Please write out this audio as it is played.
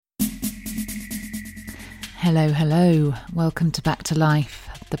Hello, hello. Welcome to Back to Life,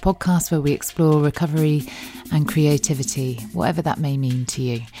 the podcast where we explore recovery and creativity, whatever that may mean to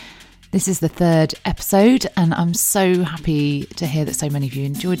you. This is the third episode, and I'm so happy to hear that so many of you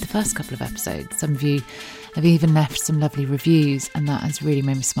enjoyed the first couple of episodes. Some of you have even left some lovely reviews, and that has really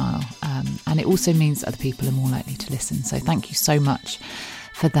made me smile. And it also means that other people are more likely to listen. So thank you so much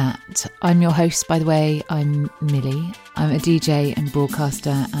for that. I'm your host, by the way. I'm Millie. I'm a DJ and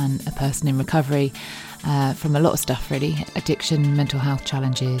broadcaster and a person in recovery from a lot of stuff, really. Addiction, mental health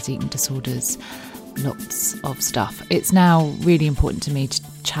challenges, eating disorders, lots of stuff. It's now really important to me to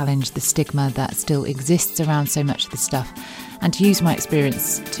challenge the stigma that still exists around so much of this stuff and to use my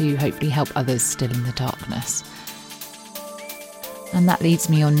experience to hopefully help others still in the darkness. And that leads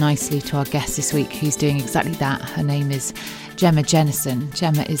me on nicely to our guest this week, who's doing exactly that. Her name is Gemma Jennison.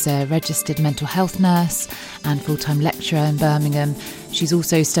 Gemma is a registered mental health nurse and full-time lecturer in Birmingham. She's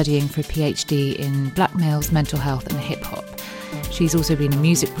also studying for a PhD in black males, mental health and hip-hop. She's also been a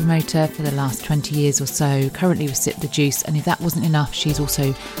music promoter for the last 20 years or so, currently with Sip the Juice, and if that wasn't enough, she's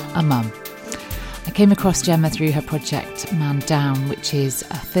also a mum. I came across Gemma through her project Man Down, which is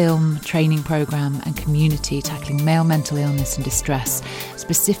a film, training programme and community tackling male mental illness and distress,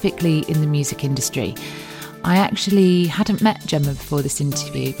 specifically in the music industry. I actually hadn't met Gemma before this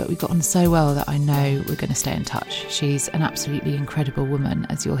interview, but we got on so well that I know we're going to stay in touch. She's an absolutely incredible woman,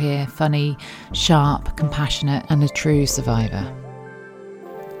 as you'll hear, funny, sharp, compassionate and a true survivor.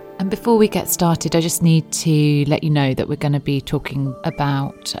 And before we get started, I just need to let you know that we're going to be talking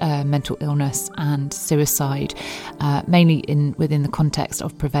about mental illness and suicide, mainly within the context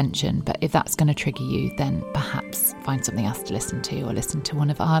of prevention. But if that's going to trigger you, then perhaps find something else to listen to or listen to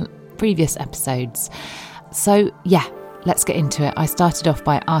one of our previous episodes. So yeah, let's get into it. I started off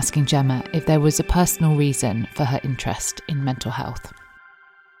by asking Gemma if there was a personal reason for her interest in mental health.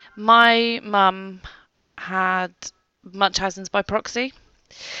 My mum had Munchausen's by proxy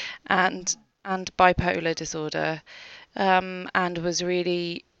and bipolar disorder, and was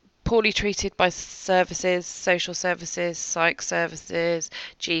really poorly treated by services, social services, psych services,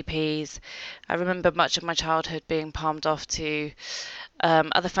 GPs. I remember much of my childhood being palmed off to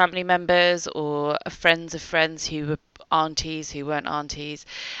other family members or friends of friends who were aunties who weren't aunties,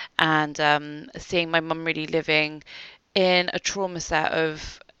 and seeing my mum really living in a trauma set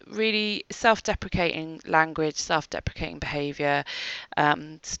of really self-deprecating language, self-deprecating behaviour,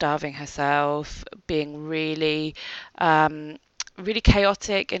 starving herself, being really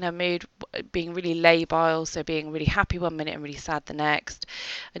chaotic in her mood, being really labile, so being really happy one minute and really sad the next.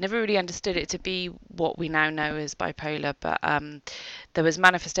 I never really understood it to be what we now know as bipolar, but there was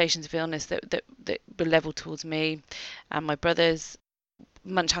manifestations of illness that were levelled towards me and my brothers.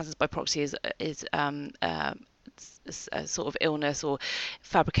 Munchausen's by proxy is a sort of illness or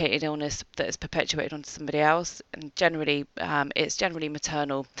fabricated illness that is perpetuated onto somebody else, and generally it's generally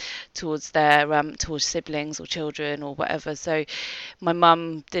maternal towards their towards siblings or children or whatever. So my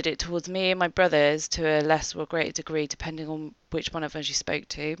mum did it towards me and my brothers to a lesser or greater degree depending on which one of us you spoke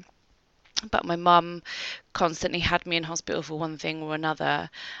to. But my mum constantly had me in hospital for one thing or another,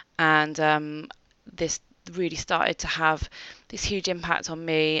 and this really started to have this huge impact on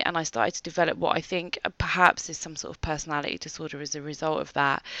me, and I started to develop what I think perhaps is some sort of personality disorder as a result of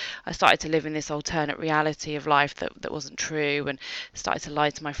that. I started to live in this alternate reality of life that wasn't true, and started to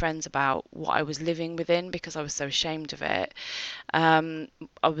lie to my friends about what I was living within because I was so ashamed of it. I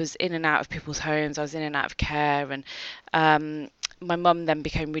was in and out of people's homes, I was in and out of care, and my mum then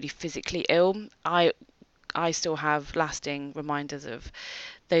became really physically ill. I still have lasting reminders of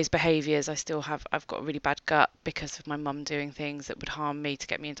those behaviours. I've got a really bad gut because of my mum doing things that would harm me to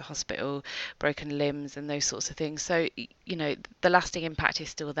get me into hospital, broken limbs and those sorts of things. So, you know, the lasting impact is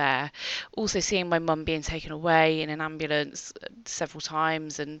still there. Also seeing my mum being taken away in an ambulance several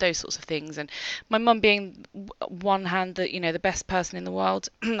times and those sorts of things. And my mum being one hand the best person in the world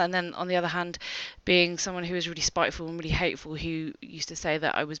and then on the other hand being someone who was really spiteful and really hateful, who used to say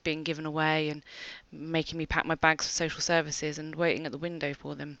that I was being given away and making me pack my bags for social services and waiting at the window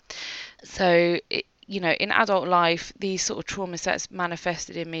for them. So, in adult life, these sort of trauma sets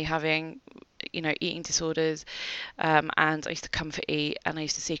manifested in me having, eating disorders, and I used to comfort eat, and I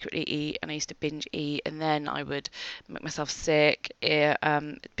used to secretly eat, and I used to binge eat, and then I would make myself sick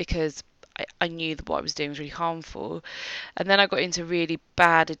because I knew that what I was doing was really harmful. And then I got into really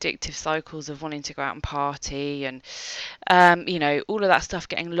bad addictive cycles of wanting to go out and party and, all of that stuff,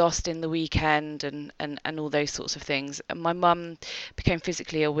 getting lost in the weekend and all those sorts of things. And my mum became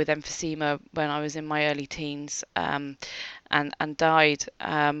physically ill with emphysema when I was in my early teens, and died.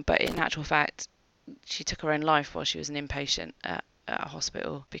 But in actual fact, she took her own life while she was an inpatient at a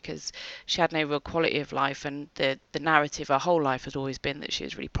hospital, because she had no real quality of life, and the narrative her whole life has always been that she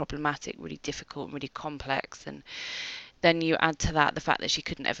was really problematic, really difficult, and really complex. And then you add to that the fact that she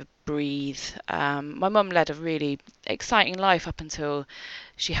couldn't ever breathe. My mum led a really exciting life up until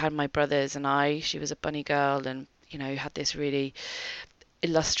she had my brothers and I. She was a bunny girl, and had this really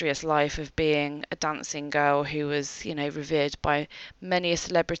illustrious life of being a dancing girl who was, revered by many a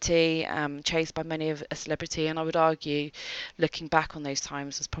celebrity, chased by many of a celebrity, and I would argue, looking back on those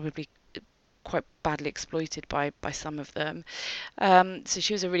times, was probably quite badly exploited by some of them. So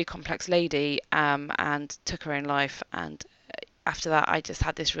she was a really complex lady, and took her own life. And after that, I just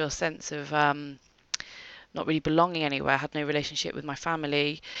had this real sense of not really belonging anywhere. I had no relationship with my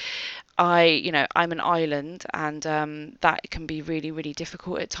family. I'm an island, and that can be really, really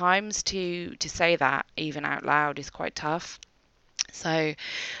difficult at times. To say that even out loud is quite tough. So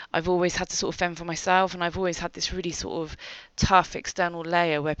I've always had to sort of fend for myself, and I've always had this really sort of tough external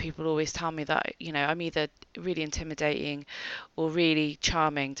layer where people always tell me that, I'm either really intimidating or really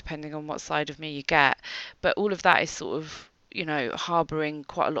charming, depending on what side of me you get. But all of that is sort of, harbouring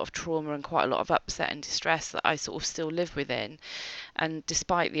quite a lot of trauma and quite a lot of upset and distress that I sort of still live within. And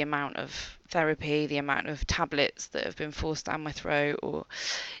despite the amount of therapy, the amount of tablets that have been forced down my throat, or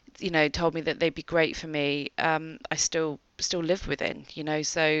told me that they'd be great for me, I still live within.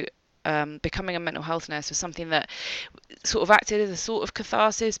 So becoming a mental health nurse was something that sort of acted as a sort of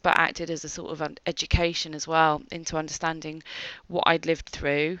catharsis, but acted as a sort of education as well into understanding what I'd lived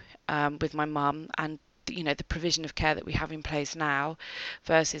through with my mum, and the provision of care that we have in place now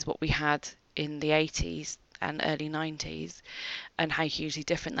versus what we had in the 80s and early 90s, and how hugely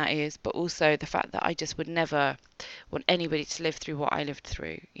different that is. But also the fact that I just would never want anybody to live through what I lived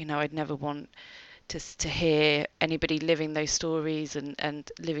through. I'd never want to hear anybody living those stories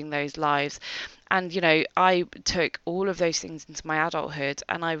and living those lives. And I took all of those things into my adulthood,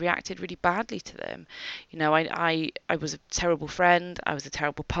 and I reacted really badly to them. I was a terrible friend, I was a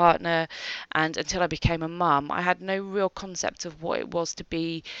terrible partner, and until I became a mum, I had no real concept of what it was to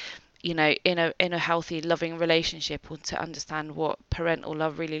be in a healthy, loving relationship, or to understand what parental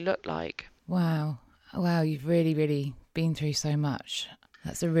love really looked like. Wow, you've really, really been through so much.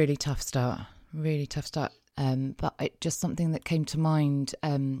 That's a really tough start. But just something that came to mind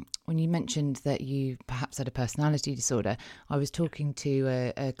when you mentioned that you perhaps had a personality disorder. I was talking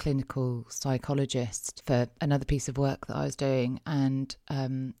to a clinical psychologist for another piece of work that I was doing, and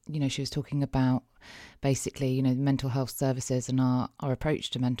she was talking about basically mental health services, and our approach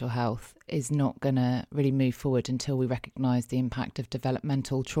to mental health is not going to really move forward until we recognise the impact of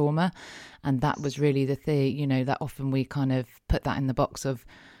developmental trauma. And that was really the thing, that often we kind of put that in the box of,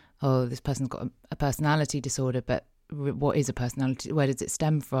 oh, this person's got a personality disorder, but what is a personality? Where does it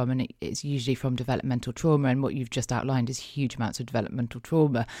stem from? And it's usually from developmental trauma. And what you've just outlined is huge amounts of developmental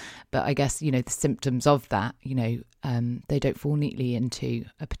trauma. But I guess, the symptoms of that, they don't fall neatly into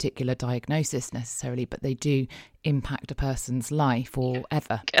a particular diagnosis necessarily, but they do impact a person's life or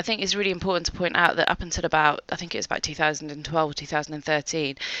ever. I think it's really important to point out that up until about 2012 or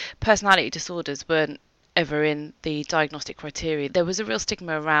 2013, personality disorders weren't ever in the diagnostic criteria. There was a real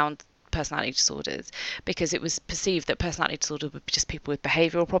stigma around personality disorders because it was perceived that personality disorder would be just people with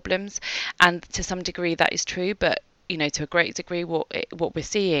behavioural problems, and to some degree that is true, but to a great degree what we're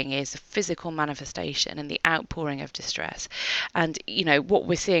seeing is a physical manifestation and the outpouring of distress. And what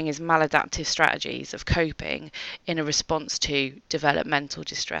we're seeing is maladaptive strategies of coping in a response to developmental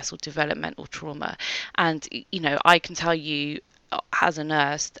distress or developmental trauma. And I can tell you, as a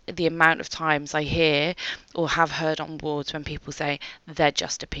nurse, the amount of times I hear or have heard on wards when people say they're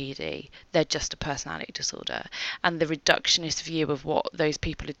just a PD, they're just a personality disorder, and the reductionist view of what those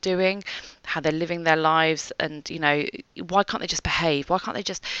people are doing, how they're living their lives, and why can't they just behave? Why can't they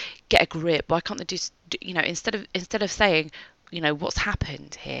just get a grip? Why can't they just instead of saying, what's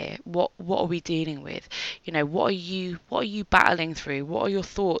happened here? What are we dealing with? What are you battling through? What are your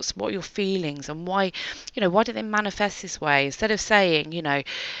thoughts? What are your feelings? And why do they manifest this way? Instead of saying,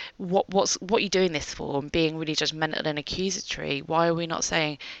 what are you doing this for? And being really judgmental and accusatory, why are we not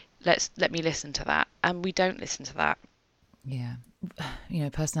saying, let me listen to that? And we don't listen to that. Yeah.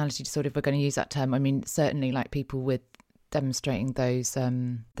 Personality disorder, if we're going to use that term, I mean, certainly like people with demonstrating those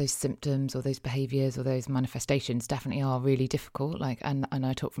symptoms or those behaviours or those manifestations definitely are really difficult. And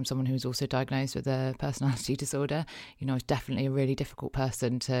I talk from someone who was also diagnosed with a personality disorder. It's definitely a really difficult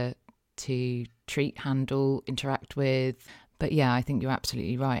person to treat, handle, interact with. But yeah, I think you're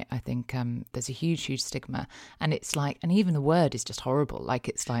absolutely right. I think there's a huge stigma, and it's like, and even the word is just horrible. Like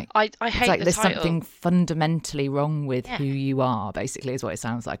it's like I hate like the there's title. Something fundamentally wrong with who you are. Basically, is what it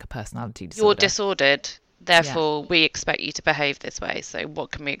sounds like, a personality disorder. You're disordered. Therefore, we expect you to behave this way. So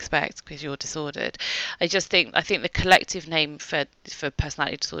what can we expect because you're disordered? I think the collective name for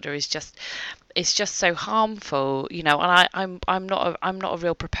personality disorder is just, it's just so harmful, you know. And I'm not a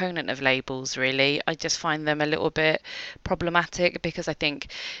real proponent of labels, really. I just find them a little bit problematic because I think,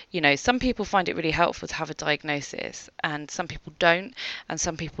 you know, some people find it really helpful to have a diagnosis, and some people don't, and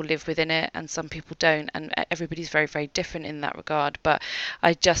some people live within it, and some people don't, and everybody's very, very different in that regard. But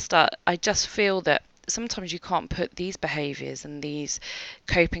I just feel that sometimes you can't put these behaviours and these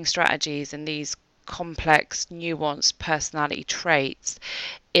coping strategies and these complex, nuanced personality traits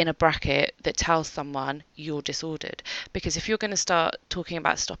in a bracket that tells someone you're disordered. Because if you're going to start talking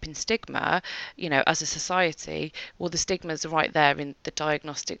about stopping stigma, you know, as a society, well, the stigma's right there in the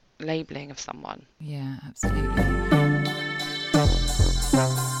diagnostic labelling of someone. Yeah, absolutely.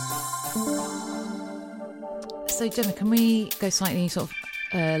 So Gemma, can we go slightly sort of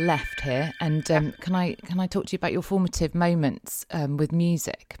left here, and can I talk to you about your formative moments with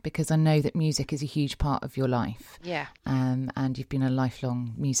music, because I know that music is a huge part of your life. Yeah. And you've been a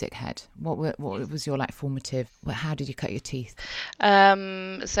lifelong music head. What was your formative? How did you cut your teeth?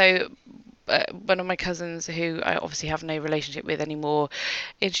 So one of my cousins, who I obviously have no relationship with anymore,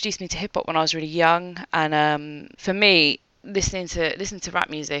 introduced me to hip hop when I was really young, and for me, listening to rap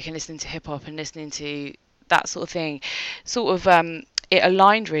music and listening to hip hop and listening to that sort of thing, sort of it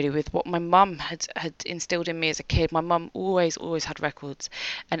aligned really with what my mum had instilled in me as a kid. My mum always had records,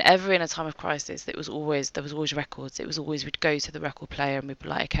 and ever in a time of crisis, there was always records. It was always, we'd go to the record player and we'd be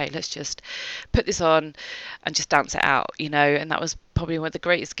like, okay, let's just put this on and just dance it out, you know. And that was probably one of the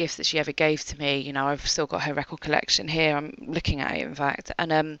greatest gifts that she ever gave to me. You know, I've still got her record collection here. I'm looking at it, in fact.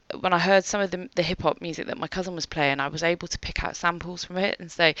 And when I heard some of the hip hop music that my cousin was playing, I was able to pick out samples from it and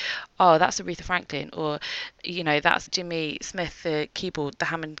say, oh, that's Aretha Franklin, or, you know, that's Jimmy Smith, the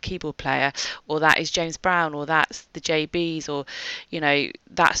Hammond keyboard player, or that is James Brown, or that's the JBs, or, you know,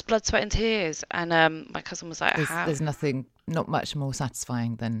 that's Blood, Sweat and Tears. And my cousin was like, there's not much more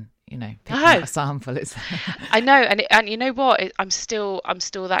satisfying than, you know, picking out a sample. It's I know, and you know what? I'm still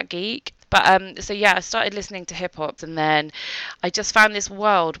that geek. But so yeah, I started listening to hip hop, and then I just found this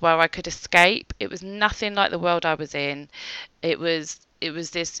world where I could escape. It was nothing like the world I was in. It was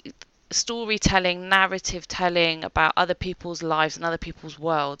this storytelling, narrative telling about other people's lives and other people's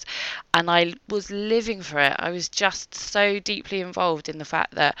worlds, and I was living for it. I was just so deeply involved in the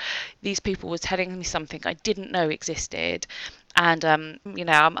fact that these people were telling me something I didn't know existed. And you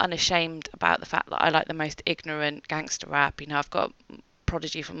know, I'm unashamed about the fact that I like the most ignorant gangster rap. You know, I've got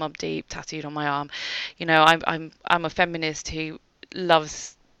Prodigy from Mobb Deep tattooed on my arm. You know, I'm a feminist who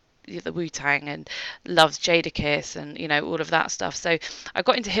loves the Wu-Tang and loves Jadakiss and, you know, all of that stuff. So I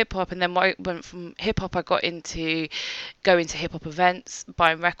got into hip hop, and then I went from hip hop, I got into going to hip hop events,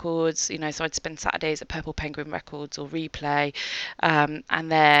 buying records, you know. So I'd spend Saturdays at Purple Penguin Records or Replay,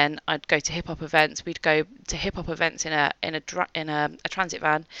 and then I'd go to hip hop events. We'd go to hip hop events in a transit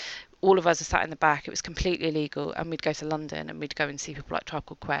van. All of us are sat in the back. It was completely illegal, and we'd go to London and we'd go and see people like Tribe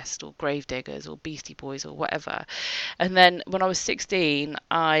Called Quest or Gravediggers or Beastie Boys or whatever. And then when I was 16,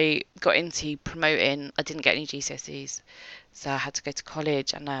 I got into promoting. I didn't get any GCSEs, so I had to go to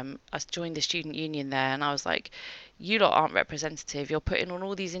college, and I joined the student union there. And I was like, "You lot aren't representative. You're putting on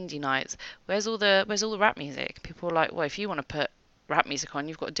all these indie nights. Where's all the rap music?" People were like, "Well, if you want to put rap music on,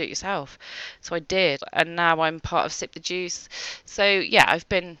 you've got to do it yourself." So I did, and now I'm part of Sip the Juice. So yeah, I've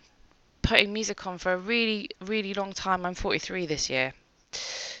been putting music on for a really, really long time. I'm 43 this year.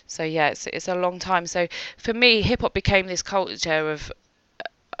 So yeah, it's a long time. So for me, hip hop became this culture of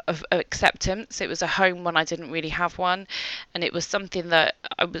acceptance. It was a home when I didn't really have one, and it was something that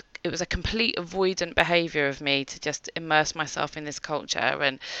it was a complete avoidant behaviour of me to just immerse myself in this culture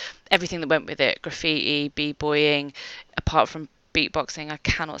and everything that went with it. Graffiti, b-boying, apart from beatboxing. I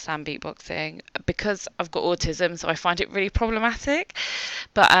cannot stand beatboxing because I've got autism, so I find it really problematic.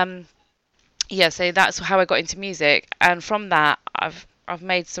 But yeah, so that's how I got into music, and from that I've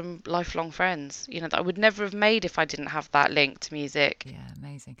made some lifelong friends, you know, that I would never have made if I didn't have that link to music. Yeah,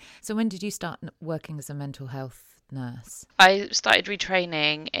 amazing. So when did you start working as a mental health nurse? I started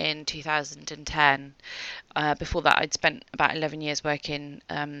retraining in 2010. Before that, I'd spent about 11 years working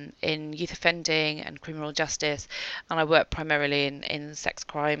in youth offending and criminal justice, and I worked primarily in sex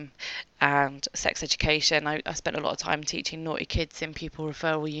crime and sex education. I spent a lot of time teaching naughty kids in pupil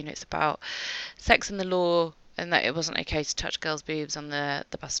referral units about sex and the law, and that it wasn't okay to touch girls' boobs on the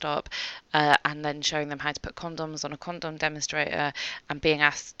bus stop, and then showing them how to put condoms on a condom demonstrator, and being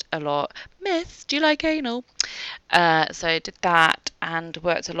asked a lot, "Miss, do you like anal?" So I did that and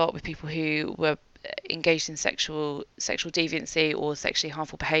worked a lot with people who were engaged in sexual deviancy or sexually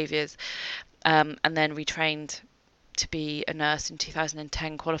harmful behaviours. and then retrained to be a nurse in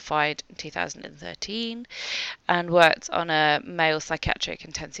 2010, qualified in 2013, and worked on a male psychiatric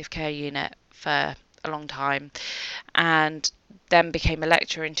intensive care unit for a long time, and then became a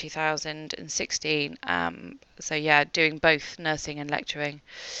lecturer in 2016. So yeah, doing both nursing and lecturing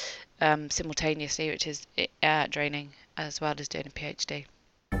simultaneously, which is draining, as well as doing a PhD.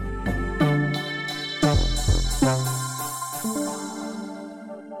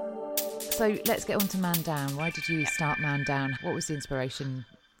 So let's get on to Man Down. Why did you start Man Down? What was the inspiration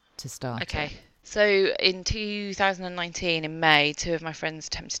to start it? So in 2019, in May, two of my friends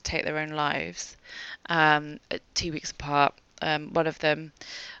attempted to take their own lives, 2 weeks apart. One of them,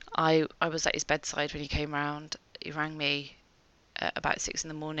 I was at his bedside when he came round. He rang me at about 6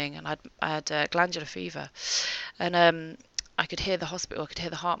 a.m, and I had glandular fever, and I could hear the hospital, I could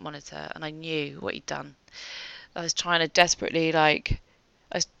hear the heart monitor, and I knew what he'd done. I was desperately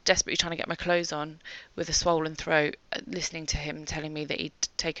trying to get my clothes on with a swollen throat, listening to him telling me that he'd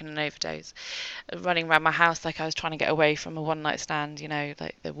taken an overdose, running around my house like I was trying to get away from a one-night stand,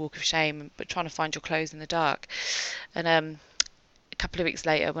 like the walk of shame, but trying to find your clothes in the dark. And a couple of weeks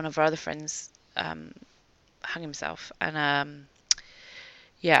later, one of our other friends hung himself, and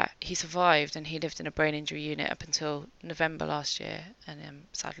he survived, and he lived in a brain injury unit up until November last year, and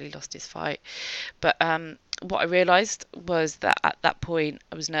sadly lost his fight. But what I realised was that at that point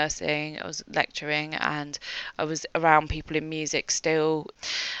I was nursing, I was lecturing, and I was around people in music still,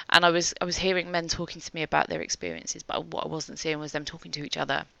 and I was hearing men talking to me about their experiences, but what I wasn't seeing was them talking to each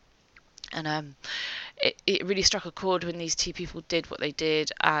other. And it really struck a chord when these two people did what they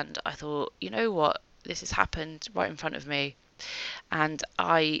did, and I thought, you know what, this has happened right in front of me. And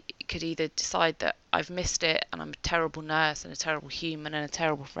I could either decide that I've missed it and I'm a terrible nurse and a terrible human and a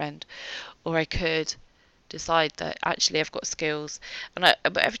terrible friend, or I could decide that actually I've got skills. But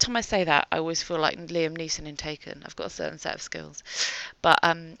every time I say that, I always feel like Liam Neeson in Taken. I've got a certain set of skills, but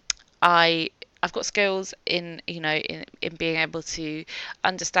I've got skills in being able to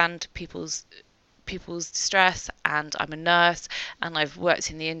understand people's distress, and I'm a nurse, and I've worked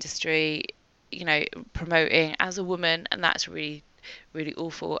in the industry, promoting as a woman, and that's really, really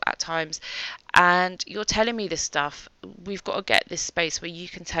awful at times. And you're telling me this stuff. We've got to get this space where you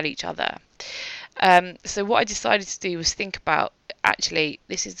can tell each other. So what I decided to do was think about, actually,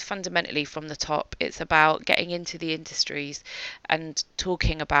 this is fundamentally from the top. It's about getting into the industries and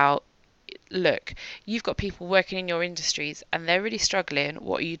talking about, look, you've got people working in your industries and they're really struggling.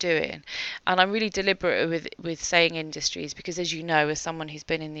 What are you doing? And I'm really deliberate with saying industries, because, as you know, as someone who's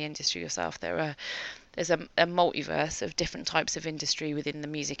been in the industry yourself, there's a multiverse of different types of industry within the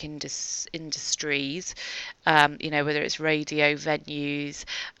music industries, whether it's radio, venues,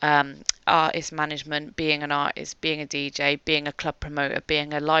 artist management, being an artist, being a DJ, being a club promoter,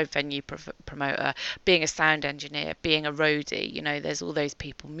 being a live venue promoter, being a sound engineer, being a roadie. There's all those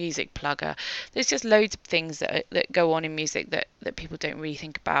people, music plugger. There's just loads of things that go on in music that people don't really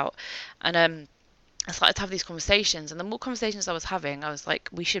think about. And I started to have these conversations, and the more conversations I was having, I was like,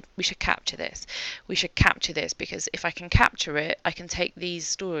 we should capture this. We should capture this, because if I can capture it, I can take these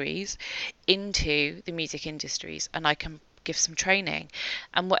stories into the music industries, and I can give some training.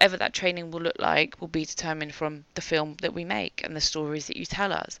 And whatever that training will look like will be determined from the film that we make and the stories that you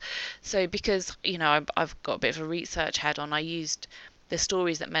tell us. So because, I've got a bit of a research head on, I used the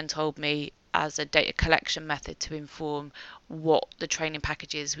stories that men told me as a data collection method to inform what the training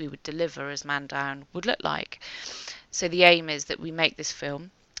packages we would deliver as Man Down would look like. So the aim is that we make this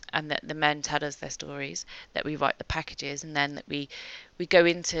film, and that the men tell us their stories, that we write the packages, and then that we go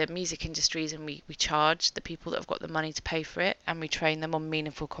into music industries and we charge the people that have got the money to pay for it, and we train them on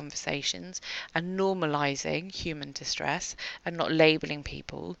meaningful conversations and normalising human distress and not labelling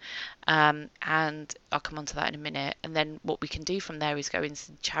people. And I'll come on to that in a minute. And then what we can do from there is go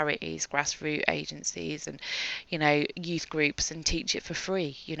into charities, grassroots agencies, and youth groups, and teach it for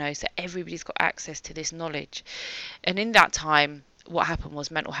free, so everybody's got access to this knowledge. And in that time, what happened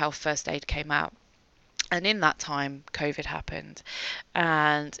was Mental Health First Aid came out. And in that time, COVID happened.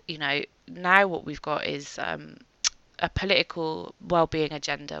 And, now what we've got is a political well-being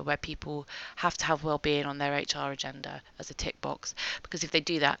agenda, where people have to have well-being on their HR agenda as a tick box, because if they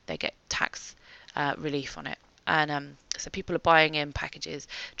do that, they get tax relief on it. And so people are buying in packages,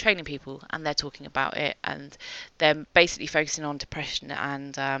 training people, and they're talking about it, and they're basically focusing on depression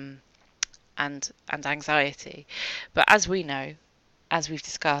and anxiety. But as we know, as we've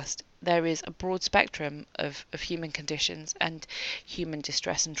discussed, there is a broad spectrum of human conditions and human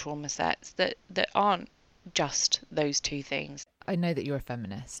distress and trauma sets that aren't just those two things. I know that you're a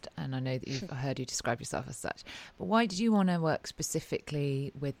feminist, and I know that I heard you describe yourself as such, but why did you want to work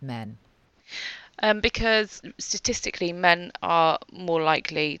specifically with men? Because statistically, men are more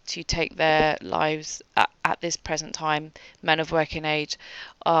likely to take their lives at this present time. Men of working age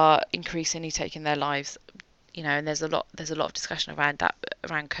are increasingly taking their lives. And there's a lot of discussion around that,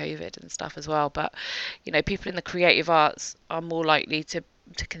 around COVID and stuff as well. But people in the creative arts are more likely to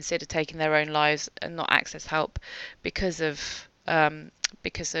consider taking their own lives and not access help because of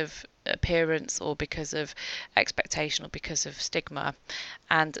appearance, or because of expectation, or because of stigma.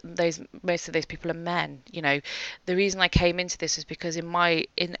 And most of those people are men. The reason I came into this is because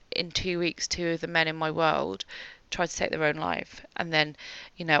in 2 weeks, two of the men in my world tried to take their own life. And then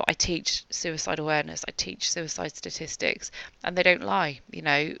I teach suicide awareness, I teach suicide statistics, and they don't lie.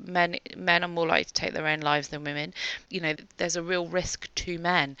 Men are more likely to take their own lives than women. There's a real risk to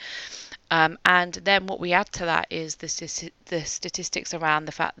men. And then what we add to that is the statistics around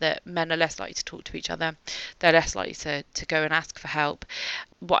the fact that men are less likely to talk to each other. They're less likely to go and ask for help.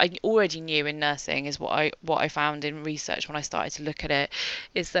 What I already knew in nursing is what I found in research when I started to look at it,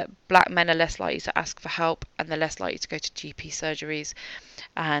 is that black men are less likely to ask for help, and they're less likely to go to GP surgeries,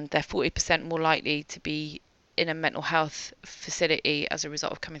 and they're 40% more likely to be in a mental health facility as a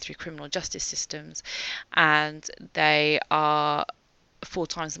result of coming through criminal justice systems, and they are 4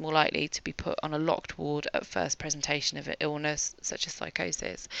 times more likely to be put on a locked ward at first presentation of an illness such as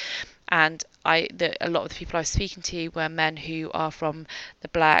psychosis. And a lot of the people I was speaking to were men who are from the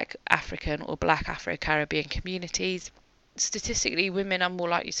Black African or Black Afro-Caribbean communities. Statistically, women are more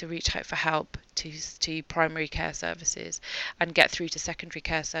likely to reach out for help to primary care services and get through to secondary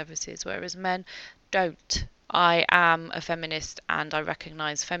care services, whereas men don't. I am a feminist, and I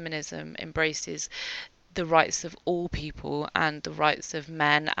recognise feminism embraces the rights of all people, and the rights of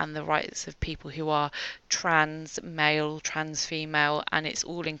men, and the rights of people who are trans male, trans female, and it's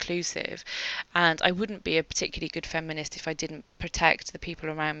all inclusive. And I wouldn't be a particularly good feminist if I didn't protect the people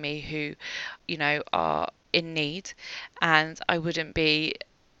around me who, are in need, and I wouldn't be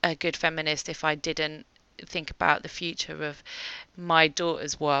a good feminist if I didn't think about the future of my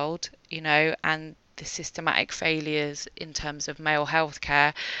daughter's world, and the systematic failures in terms of male health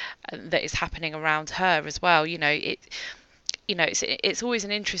care that is happening around her as well. It's always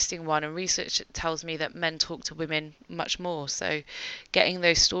an interesting one, and research tells me that men talk to women much more. So getting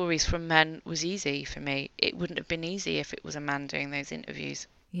those stories from men was easy for me. It wouldn't have been easy if it was a man doing those interviews.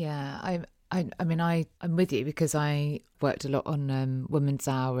 Yeah, I'm with you, because I worked a lot on Women's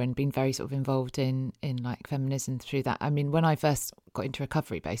Hour and been very sort of involved in like feminism through that. I mean, when I first got into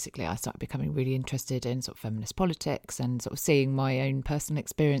recovery, basically, I started becoming really interested in sort of feminist politics and sort of seeing my own personal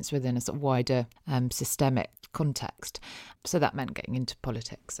experience within a sort of wider systemic context. So that meant getting into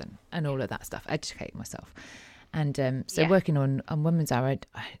politics and all of that stuff, educating myself. And working on Women's Hour,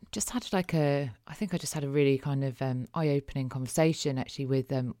 I just had I just had a really kind of eye-opening conversation actually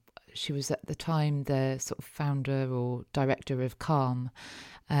with she was at the time the sort of founder or director of Calm,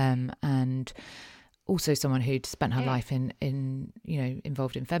 and also someone who'd spent her life in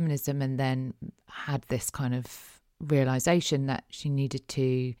involved in feminism, and then had this kind of realization that she needed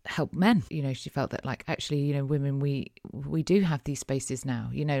to help men. She felt that actually, women, we do have these spaces now,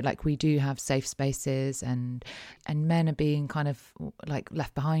 we do have safe spaces, and men are being kind of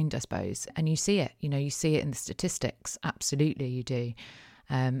left behind, I suppose. And you see it, you see it in the statistics. Absolutely, you do.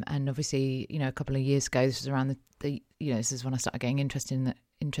 And obviously, a couple of years ago, this was around this is when I started getting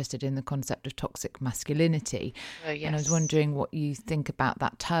interested in the concept of toxic masculinity. Yes. And I was wondering what you think about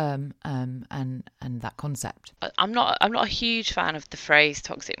that term and that concept. I'm not a huge fan of the phrase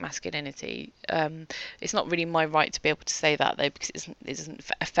toxic masculinity. It's not really my right to be able to say that, though, because it doesn't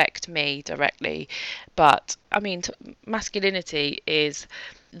affect me directly. But I mean, masculinity is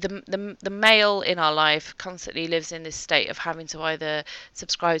the male in our life constantly lives in this state of having to either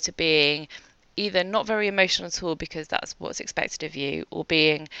subscribe to being either not very emotional at all because that's what's expected of you, or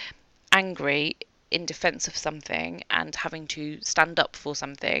being angry in defense of something and having to stand up for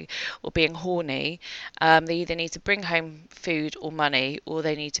something, or being horny. They either need to bring home food or money, or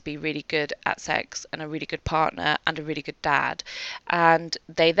they need to be really good at sex and a really good partner and a really good dad. And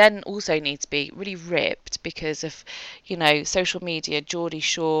they then also need to be really ripped because of, social media, Geordie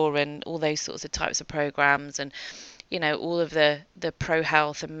Shore and all those sorts of types of programs, and all of the pro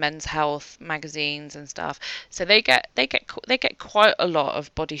health and men's health magazines and stuff. So they get quite a lot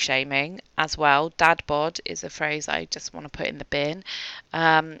of body shaming as well. Dad bod is a phrase I just want to put in the bin,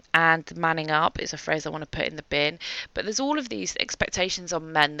 and manning up is a phrase I want to put in the bin. But there's all of these expectations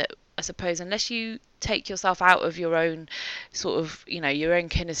on men that, I suppose, unless you take yourself out of your own sort of your own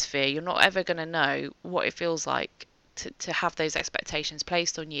kinesphere, you're not ever going to know what it feels like to have those expectations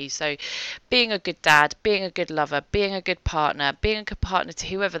placed on you. So being a good dad, being a good lover, being a good partner, being a good partner to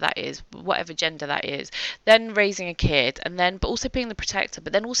whoever that is, whatever gender that is, then raising a kid, and then but also being the protector,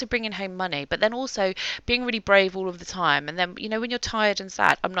 but then also bringing home money, but then also being really brave all of the time. And then, you know, when you're tired and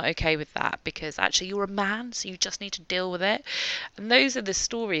sad, I'm not okay with that, because actually you're a man, so you just need to deal with it. And those are the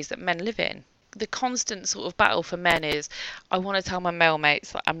stories that men live in. The constant sort of battle for men is, I want to tell my male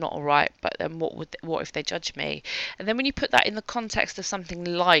mates that I'm not all right, but then what if they judge me? And then when you put that in the context of something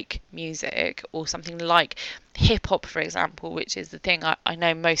like music, or something like hip hop, for example, which is the thing I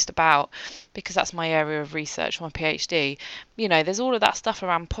know most about, because that's my area of research for my PhD, you know, there's all of that stuff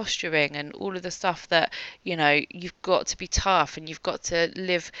around posturing, and all of the stuff that, you know, you've got to be tough, and you've got to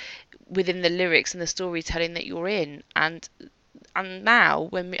live within the lyrics and the storytelling that you're in. And now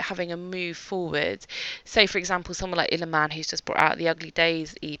when we're having a move forward, say for example someone like Illiman, who's just brought out the Ugly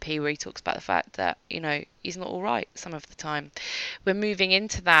Days EP, where he talks about the fact that, you know, he's not all right some of the time. We're moving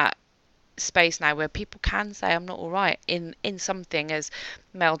into that space now where people can say I'm not all right in something as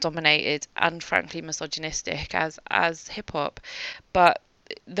male dominated and frankly misogynistic as hip hop. But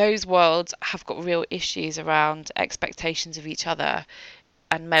those worlds have got real issues around expectations of each other,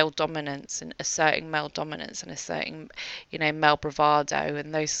 and male dominance, and asserting male dominance, and asserting, you know, male bravado,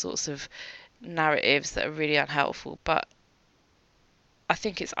 and those sorts of narratives that are really unhelpful. But I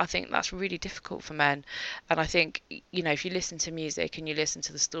think that's really difficult for men. And I think, you know, if you listen to music and you listen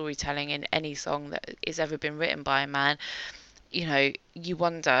to the storytelling in any song that has ever been written by a man, you know, you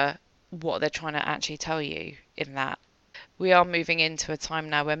wonder what they're trying to actually tell you in that. We are moving into a time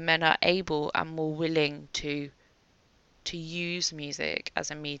now where men are able and more willing to use music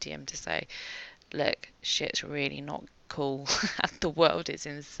as a medium to say, look, shit's really not cool, the world is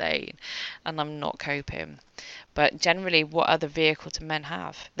insane, and I'm not coping. But generally, what other vehicle do men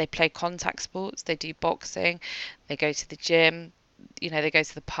have? They play contact sports, they do boxing, they go to the gym, you know, they go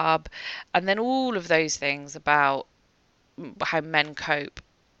to the pub, and then all of those things about how men cope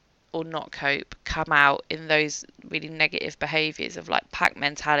or not cope come out in those really negative behaviours of like pack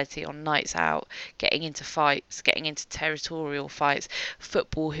mentality on nights out, getting into fights, getting into territorial fights,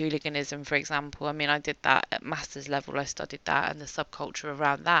 football hooliganism, for example. I mean, I did that at master's level, I studied that and the subculture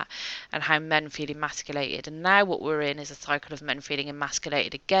around that, and how men feel emasculated. And now what we're in is a cycle of men feeling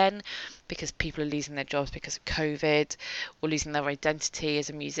emasculated again, because people are losing their jobs because of COVID, or losing their identity as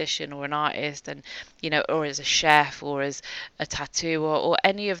a musician or an artist, and, you know, or as a chef, or as a tattooer, or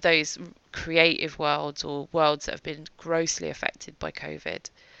any of those creative worlds, or worlds that have been grossly affected by COVID.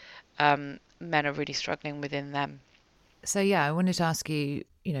 Men are really struggling within them. So yeah, I wanted to ask you,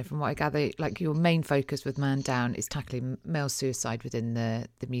 you know, from what I gather, like your main focus with Man Down is tackling male suicide within the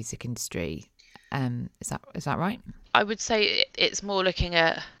music industry. Is that right? I would say it's more looking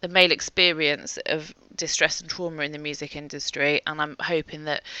at the male experience of distress and trauma in the music industry, and I'm hoping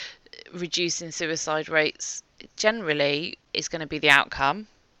that reducing suicide rates generally is going to be the outcome.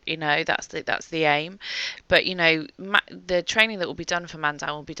 You know, that's the aim. But, you know, the training that will be done for Man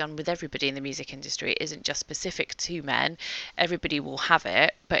Down will be done with everybody in the music industry. It isn't just specific to men. Everybody will have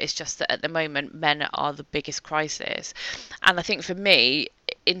it, but it's just that at the moment men are the biggest crisis. And I think for me,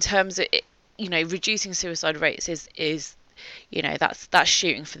 in terms of it, you know, reducing suicide rates is you know, that's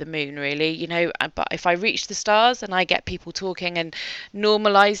shooting for the moon, really, you know. But if I reach the stars and I get people talking and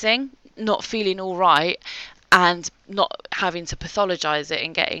normalizing not feeling all right, and not having to pathologize it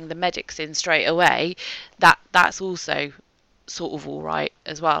and getting the medics in straight away, that's also sort of all right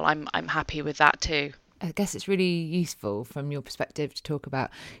as well. I'm happy with that too. I guess it's really useful from your perspective to talk about,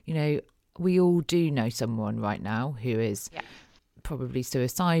 you know, we all do know someone right now who is probably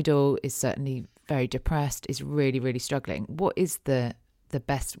suicidal, is certainly very depressed, is really, really struggling. What is the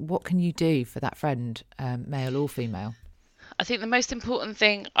best, what can you do for that friend, male or female? I think the most important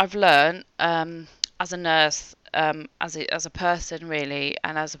thing I've learned as a nurse, as a person really,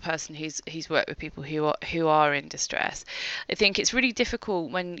 and as a person who's worked with people who are in distress, I think it's really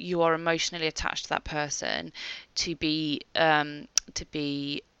difficult when you are emotionally attached to that person to be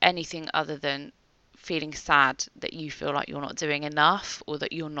anything other than feeling sad that you feel like you're not doing enough, or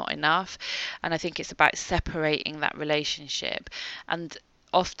that you're not enough. And I think it's about separating that relationship. And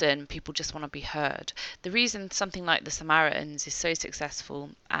often people just want to be heard. The reason something like The Samaritans is so successful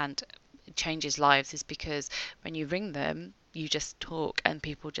and changes lives is because when you ring them, you just talk and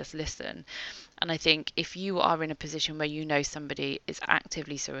people just listen. And I think if you are in a position where you know somebody is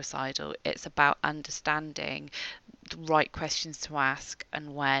actively suicidal, it's about understanding the right questions to ask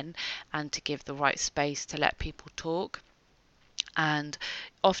and when, and to give the right space to let people talk. And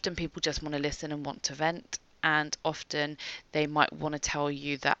often people just want to listen and want to vent. and often they might want to tell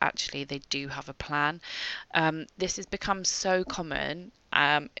you that actually they do have a plan. This has become so common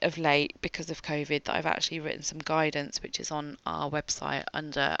of late because of COVID that I've actually written some guidance, which is on our website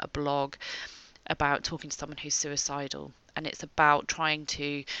under a blog, about talking to someone who's suicidal. And it's about trying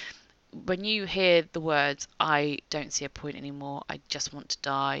to, when you hear the words, I don't see a point anymore, I just want to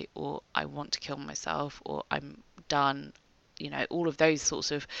die, or I want to kill myself, or I'm done, all of those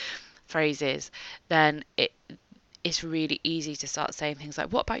sorts of phrases, then it's really easy to start saying things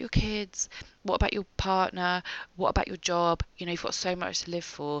like, what about your kids? What about your partner? What about your job? You've got so much to live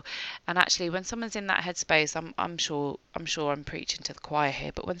for. And actually, when someone's in that headspace, I'm sure I'm preaching to the choir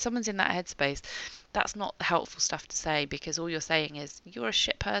here, but when someone's in that headspace, that's not helpful stuff to say, because all you're saying is you're a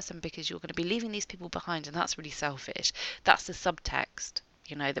shit person because you're going to be leaving these people behind, and that's really selfish. That's the subtext,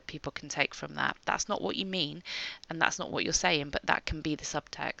 that people can take from that. That's not what you mean, and that's not what you're saying, but that can be the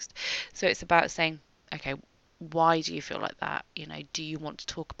subtext. So it's about saying, okay, why do you feel like that? Do you want to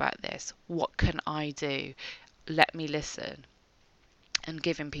talk about this? What can I do? Let me listen. And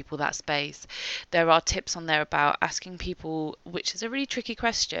giving people that space. There are tips on there about asking people, which is a really tricky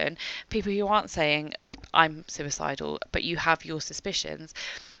question, people who aren't saying I'm suicidal, but you have your suspicions.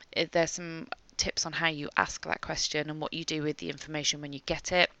 There's some tips on how you ask that question and what you do with the information when you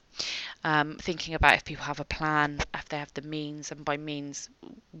get it. Thinking about if people have a plan, if they have the means, and by means,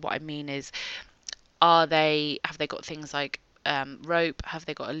 what I mean is, have they got things like rope? Have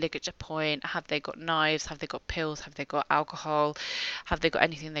they got a ligature point? Have they got knives? Have they got pills? Have they got alcohol? Have they got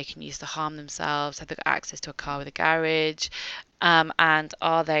anything they can use to harm themselves? Have they got access to a car with a garage? And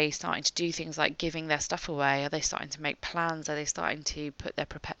are they starting to do things like giving their stuff away? Are they starting to make plans? Are they starting to put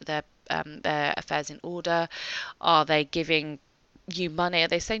their affairs in order? Are they giving you money? Are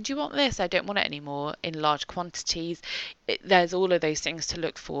they saying, do you want this? I don't want it anymore, in large quantities? There's all of those things to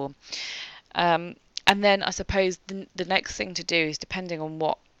look for. And then I suppose the next thing to do is, depending on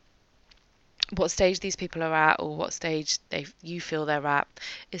what stage these people are at, or what stage you feel they're at,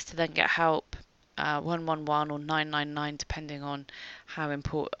 is to then get help, 111 or 999, depending on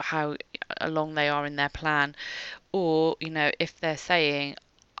how along they are in their plan. Or, if they're saying,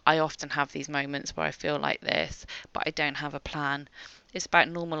 I often have these moments where I feel like this, but I don't have a plan. It's about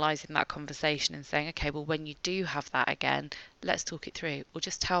normalising that conversation and saying, okay, well, when you do have that again, let's talk it through, or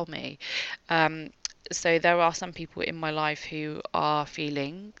just tell me. So there are some people in my life who are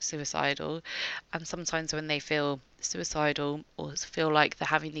feeling suicidal, and sometimes when they feel suicidal or feel like they're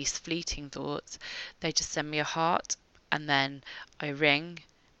having these fleeting thoughts, they just send me a heart, and then I ring,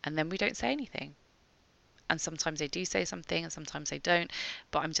 and then we don't say anything. And sometimes they do say something, and sometimes they don't,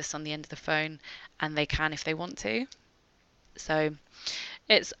 but I'm just on the end of the phone, and they can if they want to. So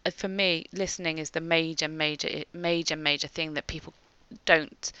it's, for me, listening is the major thing that people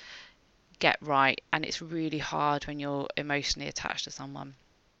don't get right, and it's really hard when you're emotionally attached to someone.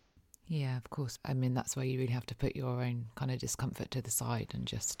 Yeah, of course. I mean, that's where you really have to put your own kind of discomfort to the side and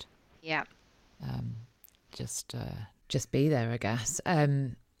just be there, I guess.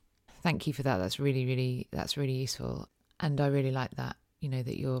 Thank you for that. That's really useful, and I really like that,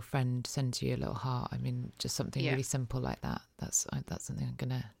 that your friend sends you a little heart. I mean, just something really simple like that. That's something I'm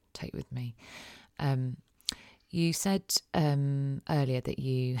gonna take with me. You said earlier that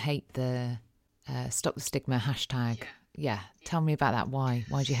you hate the Stop the Stigma hashtag. Yeah. Tell me about that. Why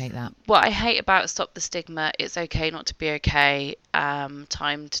do you hate that? What I hate about Stop the Stigma, it's okay not to be okay,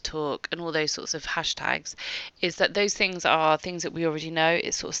 time to talk, and all those sorts of hashtags, is that those things are things that we already know.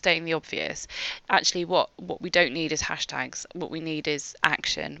 It's sort of stating the obvious. Actually, what we don't need is hashtags. What we need is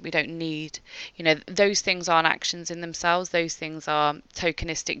action. We don't need, those things aren't actions in themselves. Those things are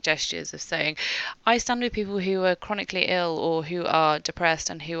tokenistic gestures of saying, I stand with people who are chronically ill, or who are depressed,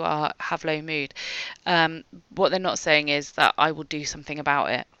 and who have low mood. What they're not saying is that I will do something about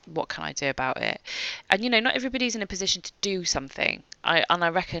it. What can I do about it? And not everybody's in a position to do something. I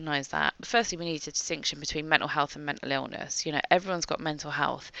recognise that. But firstly, we need a distinction between mental health and mental illness. Everyone's got mental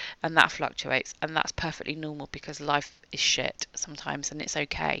health, and that fluctuates, and that's perfectly normal, because life is shit sometimes, and it's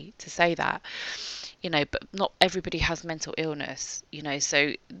okay to say that. But not everybody has mental illness.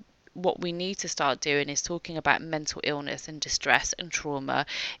 So what we need to start doing is talking about mental illness and distress and trauma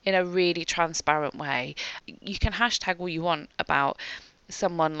in a really transparent way. You can hashtag all you want about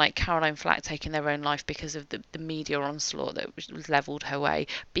someone like Caroline Flack taking their own life because of the media onslaught that was levelled her way.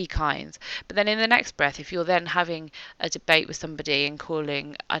 Be kind. But then in the next breath, if you're then having a debate with somebody and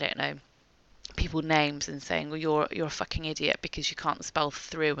calling, I don't know, people names and saying, well, you're a fucking idiot because you can't spell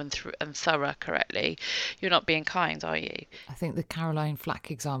through and thorough correctly, you're not being kind, are you? I think the Caroline Flack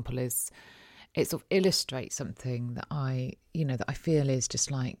example it sort of illustrates something that I feel is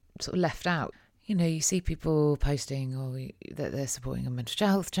just like sort of left out. you know, you see people posting that they're supporting a mental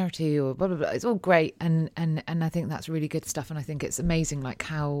health charity or blah, blah, blah. It's all great. And I think that's really good stuff. And I think it's amazing, like,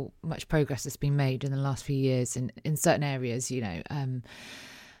 how much progress has been made in the last few years in certain areas, you know.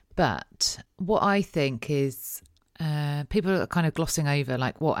 But what I think is people are kind of glossing over,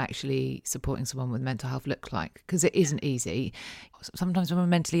 like, what actually supporting someone with mental health looks like, because it isn't easy. Sometimes when we're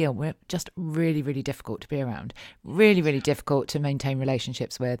mentally ill, we're just really, really difficult to be around, really, really difficult to maintain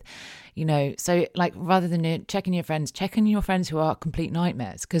relationships with, you know. So, like, rather than checking your friends who are complete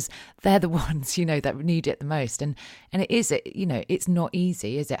nightmares, because they're the ones, you know, that need it the most. And it is, you know, it's not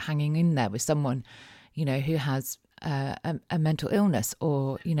easy, is it, hanging in there with someone, you know, who has a mental illness,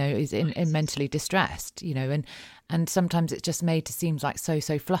 or, you know, is in mentally distressed, you know, and sometimes it's just made to seem like so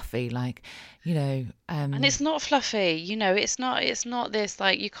fluffy, like, you know, and it's not fluffy, you know. It's not this,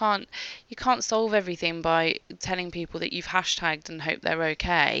 like, you can't solve everything by telling people that you've hashtagged and hope they're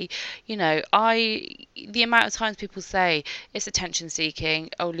okay, you know. The amount of times people say it's attention seeking,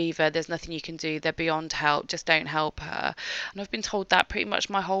 oh, leave her, there's nothing you can do, they're beyond help, just don't help her. And I've been told that pretty much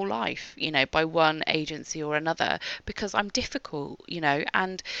my whole life, you know, by one agency or another, because I'm difficult, you know.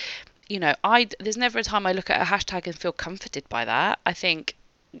 And, you know, there's never a time I look at a hashtag and feel comforted by that. I think,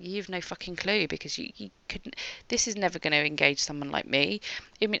 you've no fucking clue, because you couldn't, this is never going to engage someone like me.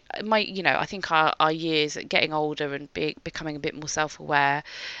 I mean, you know, I think our years getting older and becoming a bit more self-aware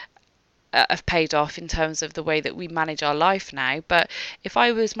have paid off in terms of the way that we manage our life now. But if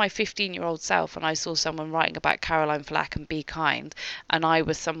I was my 15-year-old self and I saw someone writing about Caroline Flack and Be Kind, and I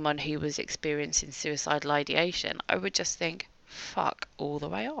was someone who was experiencing suicidal ideation, I would just think, fuck all the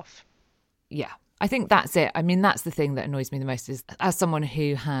way off. Yeah, I think that's it. I mean, that's the thing that annoys me the most, is as someone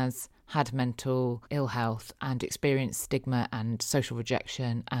who has had mental ill health and experienced stigma and social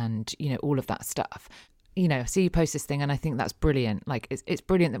rejection and, you know, all of that stuff, you know, I see you post this thing and I think that's brilliant. Like, it's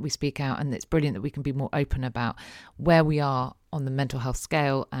brilliant that we speak out, and it's brilliant that we can be more open about where we are on the mental health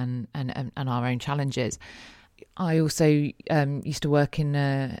scale and our own challenges. I also used to work in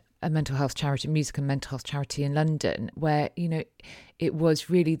a mental health charity, music and mental health charity in London, where, you know, it was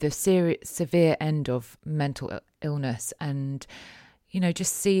really the severe end of mental illness. And, you know,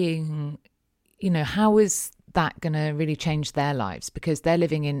 just seeing, you know, how is that going to really change their lives, because they're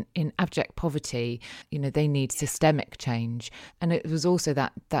living in abject poverty. You know, they need systemic change. And it was also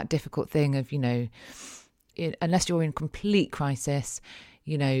that difficult thing of, you know, unless you're in complete crisis,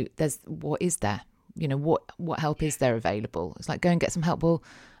 you know, what is there? You know, what help is there available? It's like, go and get some help. Well,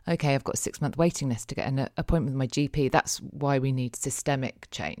 okay, I've got a 6-month waiting list to get an appointment with my GP. That's why we need systemic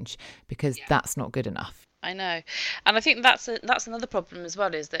change, because that's not good enough. I know. And I think that's another problem as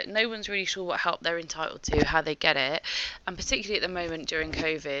well, is that no one's really sure what help they're entitled to, how they get it. And particularly at the moment during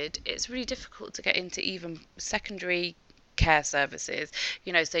COVID, it's really difficult to get into even secondary care services,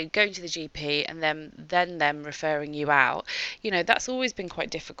 you know, so going to the GP and then them referring you out, you know, that's always been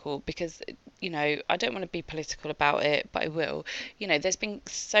quite difficult, because, you know, I don't want to be political about it, but I will. You know, there's been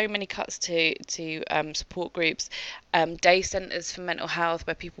so many cuts to support groups, day centres for mental health,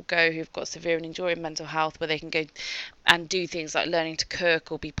 where people go who've got severe and enduring mental health, where they can go and do things like learning to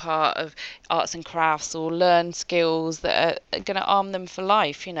cook or be part of arts and crafts or learn skills that are going to arm them for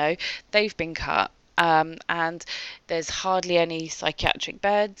life. You know, they've been cut. And there's hardly any psychiatric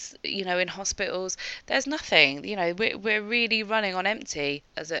beds, you know, in hospitals. There's nothing, you know. We're really running on empty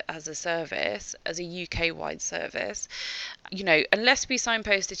as a service, as a UK-wide service. You know, unless we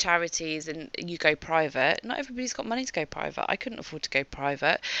signpost to charities and you go private, not everybody's got money to go private. I couldn't afford to go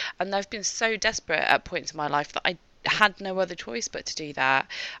private, and I've been so desperate at points in my life that I had no other choice but to do that.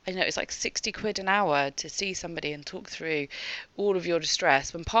 I know it's like 60 quid an hour to see somebody and talk through all of your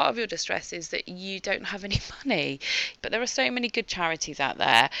distress, when part of your distress is that you don't have any money. But there are so many good charities out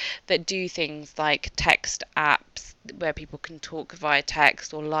there that do things like text apps where people can talk via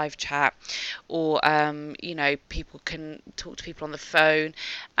text or live chat, or you know, people can talk to people on the phone.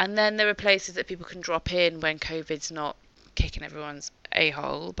 And then there are places that people can drop in when COVID's not kicking everyone's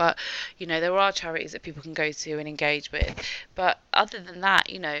a-hole. But, you know, there are charities that people can go to and engage with. But other than that,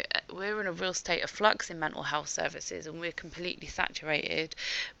 you know, we're in a real state of flux in mental health services, and we're completely saturated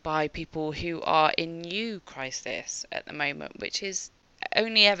by people who are in new crisis at the moment, which is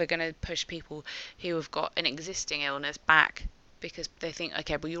only ever going to push people who have got an existing illness back, because they think,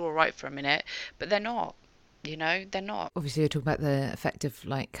 okay, well, you're all right for a minute, but they're not. You know, they're not. Obviously, you're talking about the effect of,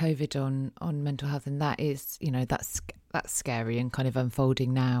 like, COVID on mental health, and that is, you know, that's scary and kind of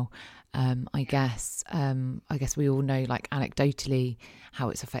unfolding now. I guess we all know, like, anecdotally, how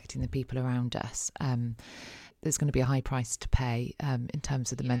it's affecting the people around us. there's going to be a high price to pay in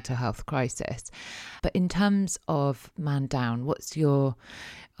terms of the mental health crisis. But in terms of Man Down,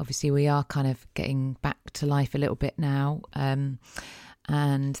 obviously we are kind of getting back to life a little bit now,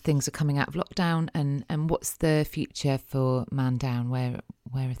 and things are coming out of lockdown, and what's the future for Man Down? Where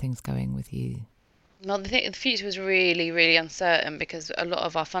are things going with you? Well, the future was really, really uncertain because a lot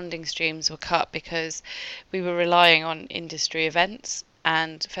of our funding streams were cut because we were relying on industry events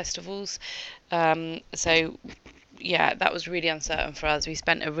and festivals. So yeah, that was really uncertain for us. We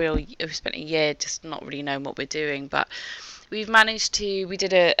spent a year just not really knowing what we're doing, but we've managed to. We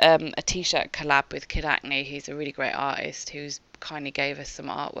did a t-shirt collab with Kid Acne, who's a really great artist who's kindly gave us some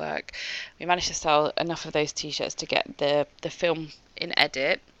artwork. We managed to sell enough of those t-shirts to get the film in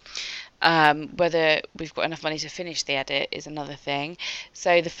edit. Whether we've got enough money to finish the edit is another thing.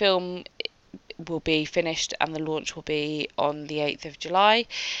 So the film will be finished and the launch will be on the 8th of July.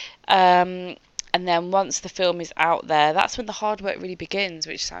 And then once the film is out there, that's when the hard work really begins,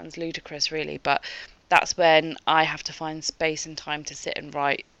 which sounds ludicrous really, but that's when I have to find space and time to sit and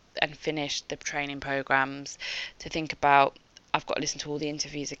write and finish the training programs, to think about, I've got to listen to all the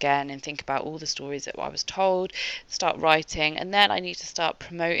interviews again and think about all the stories that I was told, start writing, and then I need to start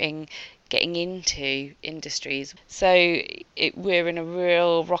promoting getting into industries. So we're in a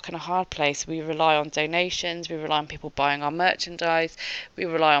real rock and a hard place. We rely on donations, we rely on people buying our merchandise, we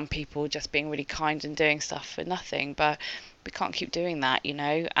rely on people just being really kind and doing stuff for nothing, but we can't keep doing that, you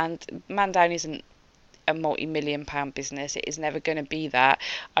know. And Man Down isn't a multi-million pound business. It is never going to be that.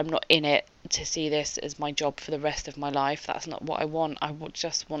 I'm not in it to see this as my job for the rest of my life. That's not what I want. I would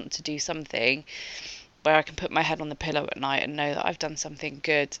just want to do something where I can put my head on the pillow at night and know that I've done something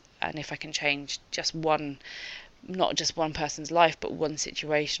good, and if I can change just one, not just one person's life, but one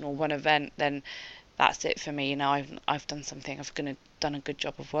situation or one event, then that's it for me. You know, I've done something. I've done a good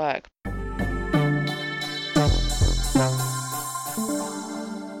job of work.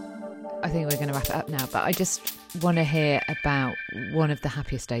 I think we're going to wrap it up now, but I just want to hear about one of the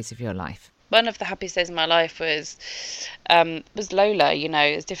happiest days of your life. One of the happiest days of my life was Lola. You know,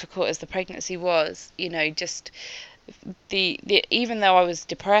 as difficult as the pregnancy was, you know, just the even though I was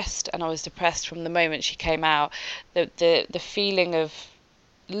depressed, and I was depressed from the moment she came out, the feeling of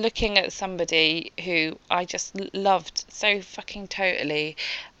looking at somebody who I just loved so fucking totally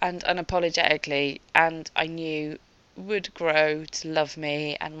and unapologetically, and I knew would grow to love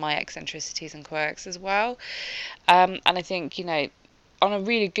me and my eccentricities and quirks as well. And I think, you know, on a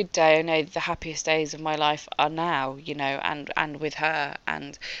really good day, I know the happiest days of my life are now, you know, and with her,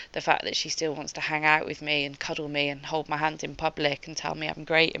 and the fact that she still wants to hang out with me and cuddle me and hold my hand in public and tell me I'm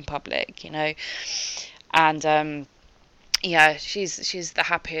great in public, you know. And yeah, she's the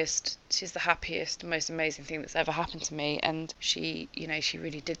happiest, most amazing thing that's ever happened to me, and she, you know, she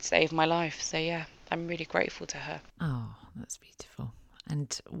really did save my life. So yeah, I'm really grateful to her. Oh, that's beautiful.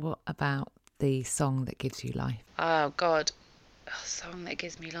 And what about the song that gives you life? Oh God, a song that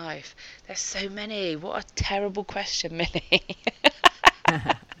gives me life. There's so many. What a terrible question, Millie.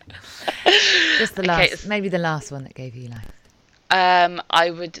 Just the last, okay, maybe the last one that gave you life.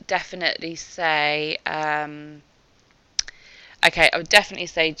 I would definitely say,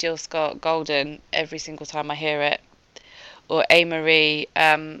 Jill Scott Golden every single time I hear it, or A-Marie,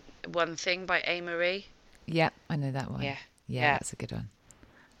 One Thing by A-Marie. Yeah, I know that one. Yeah, that's a good one.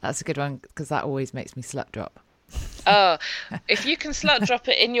 That's a good one because that always makes me slut drop. Oh, if you can slut drop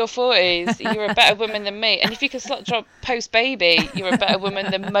it in your 40s, you're a better woman than me. And if you can slut drop post-baby, you're a better woman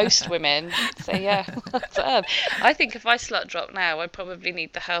than most women. So yeah, well done. I think if I slut drop now, I probably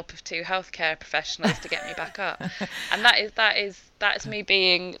need the help of 2 healthcare professionals to get me back up. And that's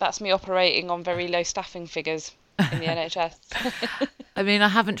me operating on very low staffing figures in the NHS. I mean, I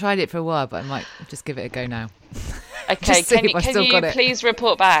haven't tried it for a while, but I might just give it a go now. Okay, can you please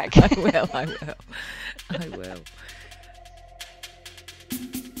report back? I will.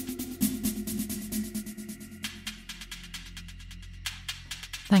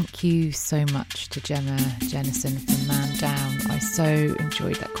 Thank you so much to Gemma Jennison from Man Down. I so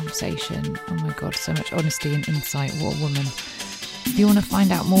enjoyed that conversation. Oh my God, so much honesty and insight. What a woman. If you want to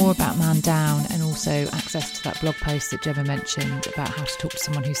find out more about Man Down and also access to that blog post that Gemma mentioned about how to talk to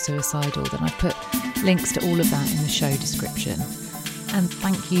someone who's suicidal, then I've put links to all of that in the show description. And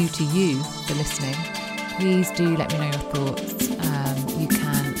thank you to you for listening. Please do let me know your thoughts. You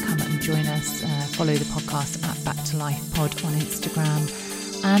can come and join us, follow the podcast at Back to Life Pod on Instagram.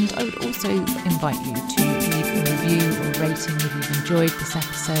 And I would also invite you to leave a review or rating if you've enjoyed this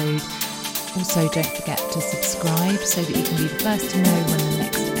episode. Also, don't forget to subscribe so that you can be the first to know when the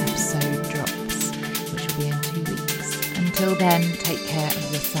next episode drops, which will be in 2 weeks. Until then, take care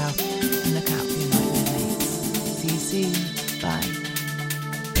of yourself and look out for your nightmare mates. soon. Bye.